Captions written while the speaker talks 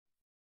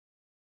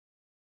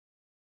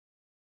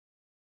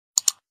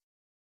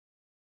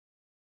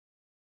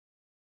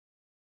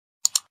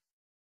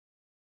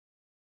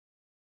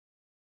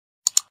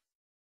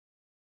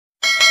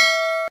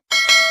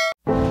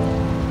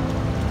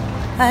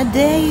I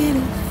dare you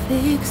to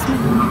fix me.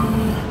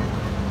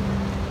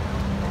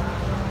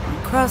 I'm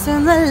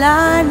crossing the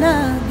line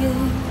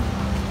again,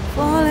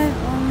 falling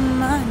on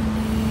my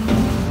knees.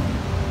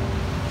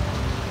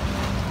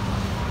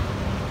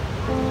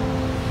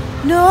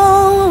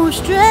 No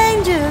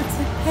stranger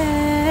to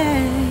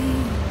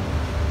pain,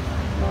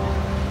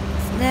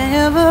 it's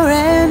never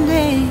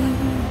ending,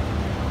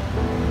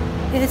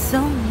 it's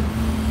only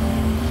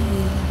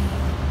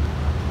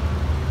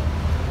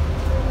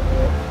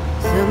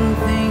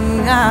something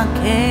I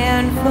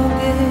can't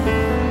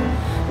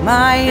forget.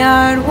 My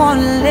heart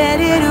won't let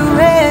it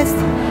rest,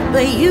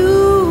 but you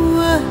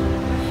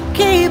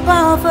keep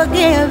on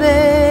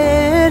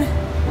forgiving.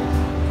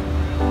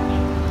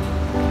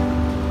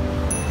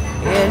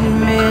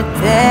 Admit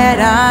that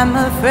I'm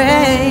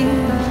afraid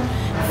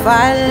if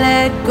I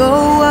let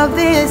go of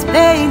this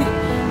pain,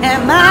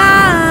 am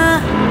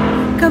I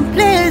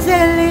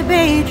completely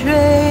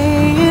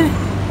betrayed?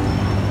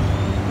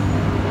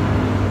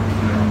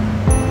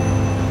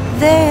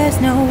 There's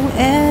no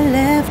air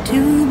left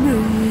to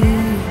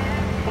breathe.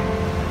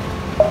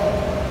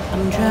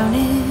 I'm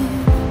drowning,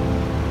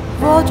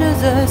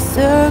 vultures are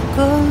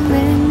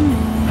circling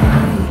me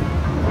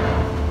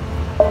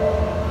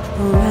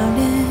around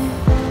it.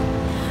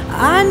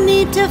 I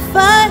need to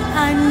fight,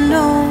 I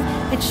know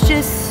it's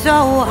just so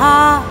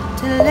hard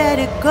to let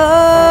it go.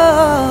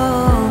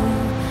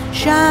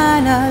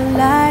 Shine a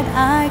light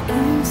I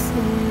can see.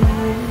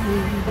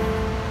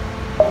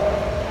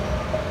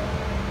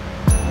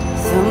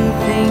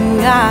 Something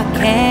I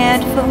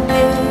can't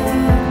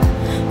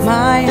forget.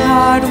 My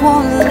heart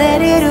won't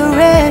let it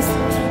rest,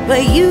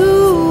 but you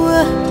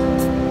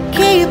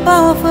keep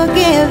on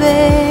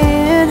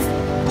forgiving.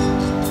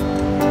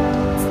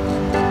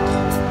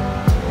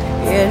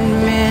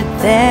 Admit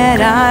that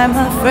I'm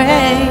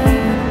afraid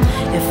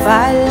if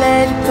I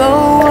let go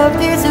of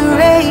this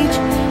rage,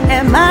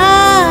 am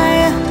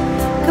I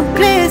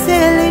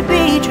completely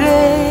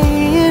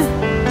betrayed?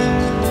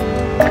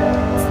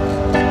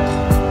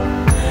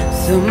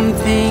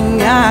 Something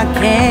I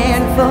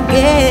can't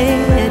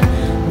forget.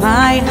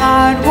 My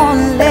heart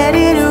won't let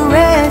it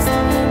rest,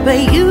 but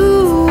you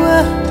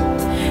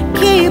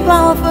keep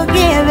on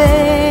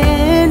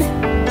forgiving.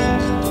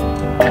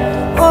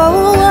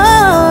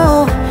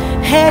 Oh,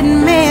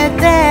 admit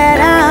that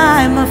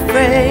I'm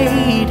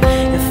afraid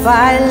if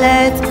I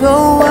let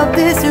go of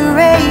this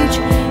rage,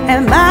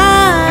 am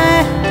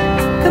I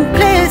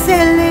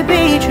completely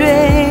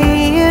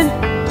betrayed?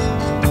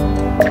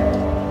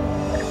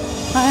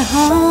 My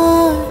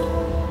heart,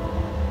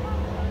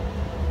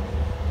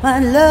 my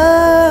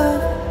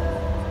love,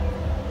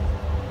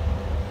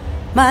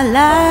 my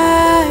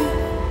life,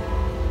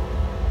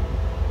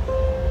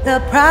 the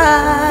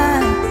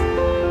price.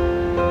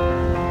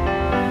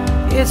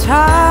 It's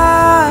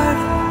hard